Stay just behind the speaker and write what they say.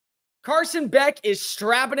Carson Beck is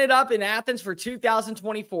strapping it up in Athens for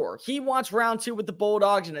 2024. He wants round 2 with the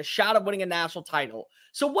Bulldogs and a shot at winning a national title.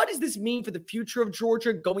 So what does this mean for the future of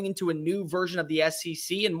Georgia going into a new version of the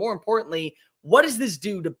SEC? And more importantly, what does this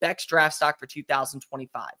do to Beck's draft stock for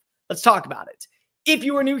 2025? Let's talk about it. If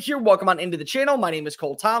you are new here, welcome on into the channel. My name is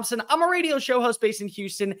Cole Thompson. I'm a radio show host based in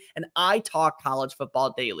Houston, and I talk college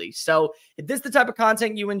football daily. So if this is the type of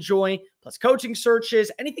content you enjoy, plus coaching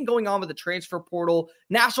searches, anything going on with the transfer portal,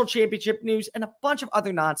 national championship news, and a bunch of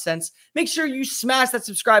other nonsense, make sure you smash that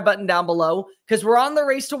subscribe button down below because we're on the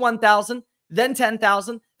race to 1,000, then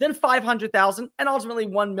 10,000, then 500,000, and ultimately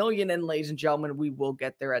 1 million. And ladies and gentlemen, we will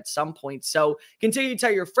get there at some point. So continue to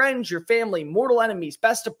tell your friends, your family, mortal enemies,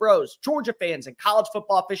 best of bros, Georgia fans, and college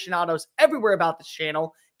football aficionados everywhere about this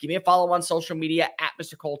channel. Give me a follow on social media at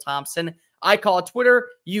Mr. Cole Thompson. I call it Twitter.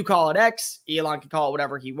 You call it X. Elon can call it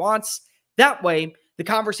whatever he wants. That way, the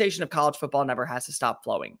conversation of college football never has to stop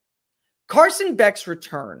flowing. Carson Beck's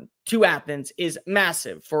return to Athens is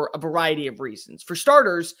massive for a variety of reasons. For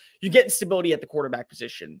starters, you get stability at the quarterback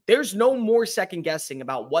position. There's no more second guessing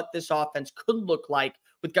about what this offense could look like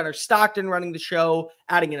with Gunnar Stockton running the show,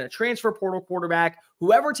 adding in a transfer portal quarterback,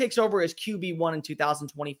 whoever takes over as QB1 in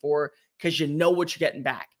 2024, because you know what you're getting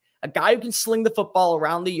back. A guy who can sling the football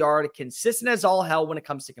around the yard, consistent as all hell when it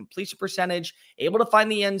comes to completion percentage, able to find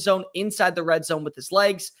the end zone inside the red zone with his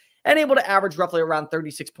legs, and able to average roughly around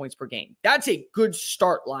 36 points per game. That's a good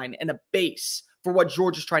start line and a base for what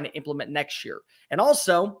Georgia's trying to implement next year. And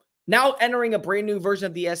also, now entering a brand new version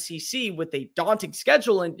of the SEC with a daunting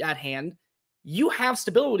schedule at hand, you have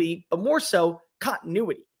stability, but more so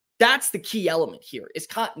continuity. That's the key element here, is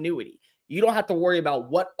continuity. You don't have to worry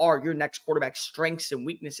about what are your next quarterback's strengths and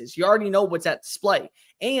weaknesses. You already know what's at display.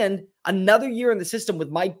 And another year in the system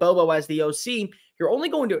with Mike Bobo as the OC, you're only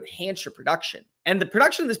going to enhance your production. And the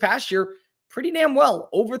production this past year, pretty damn well.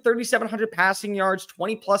 Over 3,700 passing yards,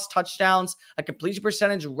 20-plus touchdowns, a completion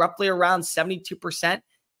percentage roughly around 72%.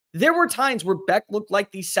 There were times where Beck looked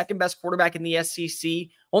like the second-best quarterback in the SEC,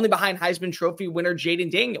 only behind Heisman Trophy winner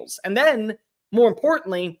Jaden Daniels. And then, more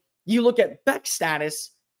importantly, you look at Beck's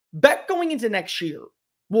status. Beck going into next year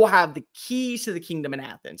will have the keys to the kingdom in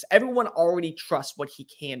Athens. Everyone already trusts what he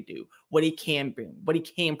can do, what he can bring, what he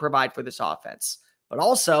can provide for this offense. But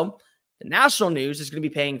also, the national news is going to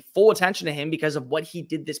be paying full attention to him because of what he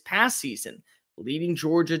did this past season, leading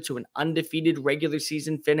Georgia to an undefeated regular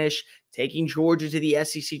season finish, taking Georgia to the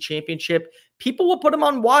SEC championship. People will put him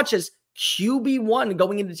on watch as QB1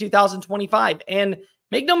 going into 2025. And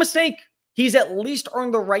make no mistake, he's at least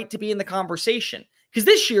earned the right to be in the conversation. Because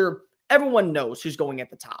this year, everyone knows who's going at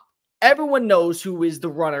the top. Everyone knows who is the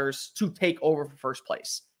runners to take over for first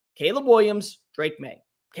place. Caleb Williams, Drake May.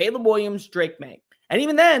 Caleb Williams, Drake May. And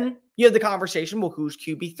even then, you have the conversation, well, who's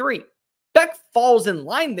QB3? Beck falls in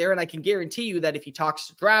line there, and I can guarantee you that if he talks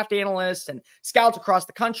to draft analysts and scouts across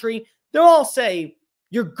the country, they'll all say,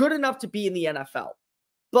 you're good enough to be in the NFL,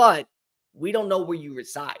 but we don't know where you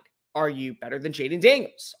reside. Are you better than Jaden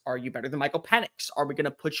Daniels? Are you better than Michael Penix? Are we going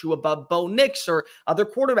to put you above Bo Nix or other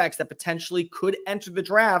quarterbacks that potentially could enter the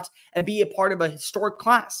draft and be a part of a historic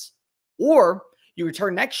class? Or you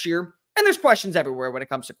return next year, and there's questions everywhere when it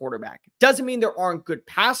comes to quarterback. Doesn't mean there aren't good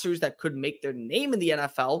passers that could make their name in the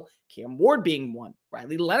NFL. Cam Ward being one,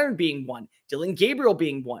 Riley Leonard being one, Dylan Gabriel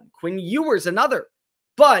being one, Quinn Ewers another.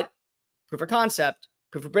 But proof of concept,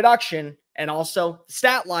 proof of production, and also the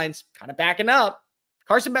stat lines kind of backing up.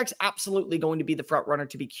 Carson Beck's absolutely going to be the front runner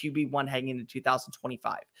to be QB1 heading into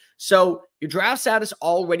 2025. So your draft status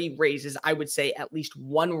already raises, I would say, at least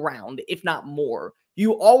one round, if not more.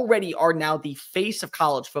 You already are now the face of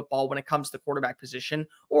college football when it comes to the quarterback position,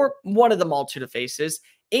 or one of the multitude of faces.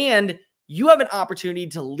 And you have an opportunity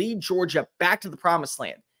to lead Georgia back to the promised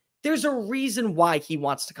land. There's a reason why he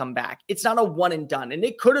wants to come back. It's not a one and done. And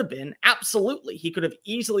it could have been, absolutely. He could have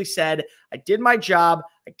easily said, I did my job.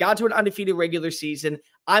 I got to an undefeated regular season.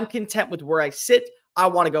 I'm content with where I sit. I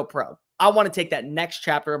want to go pro. I want to take that next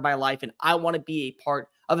chapter of my life, and I want to be a part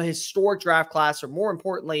of a historic draft class, or more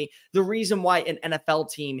importantly, the reason why an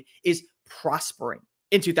NFL team is prospering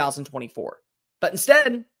in 2024. But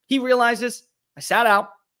instead, he realizes, I sat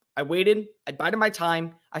out. I waited, I bided my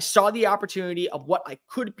time. I saw the opportunity of what I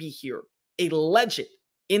could be here, a legend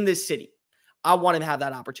in this city. I wanted to have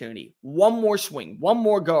that opportunity. One more swing, one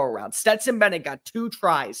more go around. Stetson Bennett got 2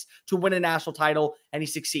 tries to win a national title, and he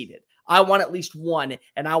succeeded. I want at least one,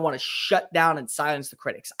 and I want to shut down and silence the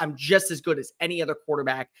critics. I'm just as good as any other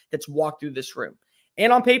quarterback that's walked through this room.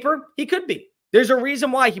 And on paper, he could be. There's a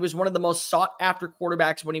reason why he was one of the most sought-after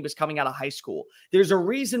quarterbacks when he was coming out of high school. There's a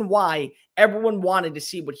reason why everyone wanted to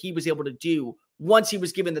see what he was able to do once he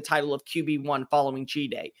was given the title of QB1 following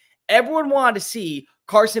G-Day. Everyone wanted to see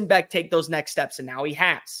Carson Beck take those next steps, and now he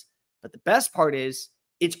has. But the best part is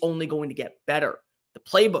it's only going to get better. The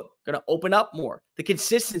playbook going to open up more. The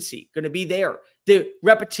consistency going to be there. The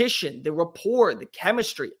repetition, the rapport, the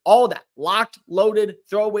chemistry, all that. Locked, loaded,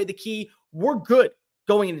 throw away the key. We're good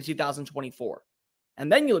going into 2024. And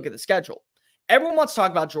then you look at the schedule. Everyone wants to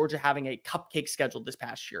talk about Georgia having a cupcake schedule this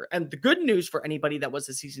past year. And the good news for anybody that was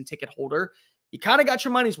a season ticket holder, you kind of got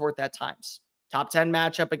your money's worth at times. Top 10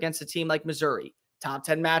 matchup against a team like Missouri. Top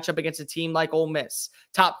 10 matchup against a team like Ole Miss.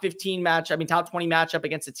 Top 20 matchup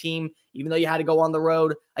against a team, even though you had to go on the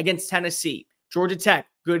road, against Tennessee. Georgia Tech,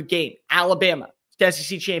 good game. Alabama,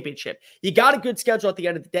 SEC championship. You got a good schedule at the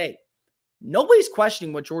end of the day. Nobody's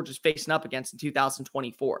questioning what Georgia's facing up against in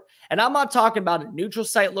 2024. And I'm not talking about a neutral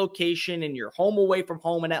site location and your home away from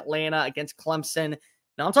home in Atlanta against Clemson.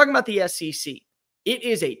 Now I'm talking about the SEC. It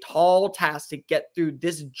is a tall task to get through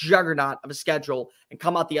this juggernaut of a schedule and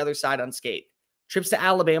come out the other side unscathed. Trips to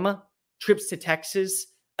Alabama, trips to Texas,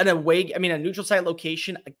 a neutral site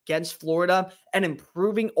location against Florida, an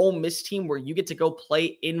improving Ole Miss team where you get to go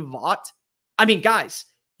play in Vaught. I mean, guys,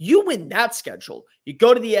 you win that schedule. You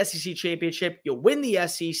go to the SEC championship, you win the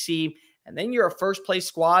SEC, and then you're a first-place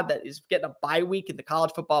squad that is getting a bye week in the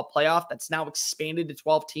college football playoff that's now expanded to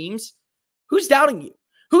 12 teams. Who's doubting you?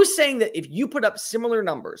 Who's saying that if you put up similar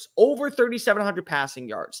numbers, over 3,700 passing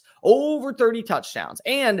yards, over 30 touchdowns,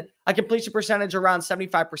 and a completion percentage around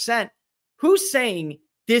 75%, who's saying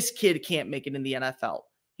this kid can't make it in the NFL?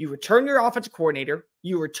 You return your offensive coordinator,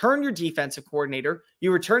 you return your defensive coordinator,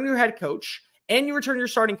 you return your head coach, and you return your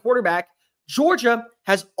starting quarterback. Georgia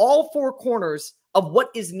has all four corners of what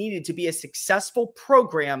is needed to be a successful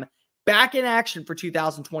program back in action for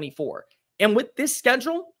 2024. And with this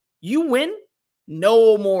schedule, you win.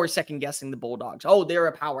 No more second guessing the Bulldogs. Oh, they're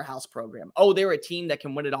a powerhouse program. Oh, they're a team that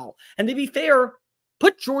can win it all. And to be fair,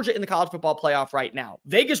 put Georgia in the college football playoff right now.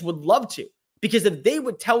 Vegas would love to, because if they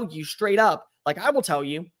would tell you straight up, like I will tell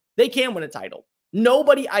you, they can win a title.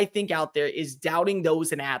 Nobody, I think, out there is doubting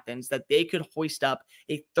those in Athens that they could hoist up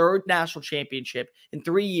a third national championship in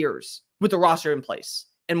 3 years with the roster in place.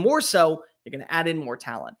 And more so, you're going to add in more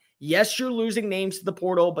talent. Yes, you're losing names to the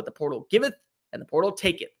portal, but the portal giveth and the portal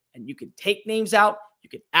taketh. And you can take names out. You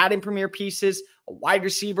can add in premier pieces, a wide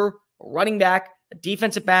receiver, a running back, a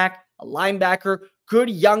defensive back, a linebacker, good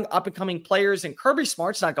young up-and-coming players. And Kirby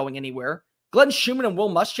Smart's not going anywhere. Glenn Schumann and Will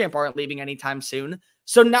Muschamp aren't leaving anytime soon.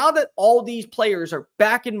 So now that all these players are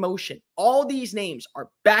back in motion, all these names are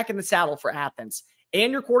back in the saddle for Athens,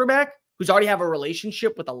 and your quarterback, who's already have a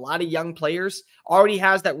relationship with a lot of young players, already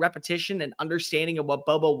has that repetition and understanding of what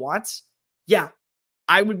Bobo wants, yeah,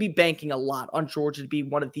 I would be banking a lot on Georgia to be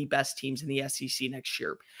one of the best teams in the SEC next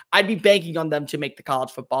year. I'd be banking on them to make the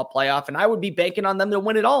college football playoff, and I would be banking on them to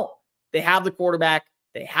win it all. They have the quarterback.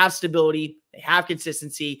 They have stability. They have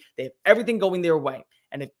consistency. They have everything going their way.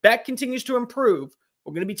 And if Beck continues to improve,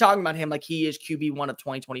 we're going to be talking about him like he is QB1 of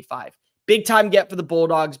 2025. Big time get for the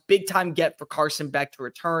Bulldogs. Big time get for Carson Beck to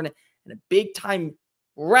return. And a big time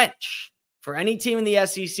wrench for any team in the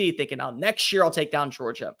SEC thinking, oh, next year I'll take down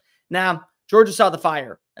Georgia. Now, Georgia saw the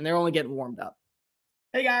fire, and they're only getting warmed up.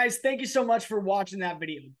 Hey, guys, thank you so much for watching that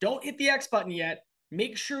video. Don't hit the X button yet.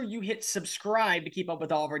 Make sure you hit subscribe to keep up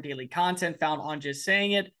with all of our daily content found on Just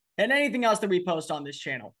Saying It and anything else that we post on this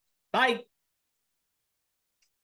channel. Bye.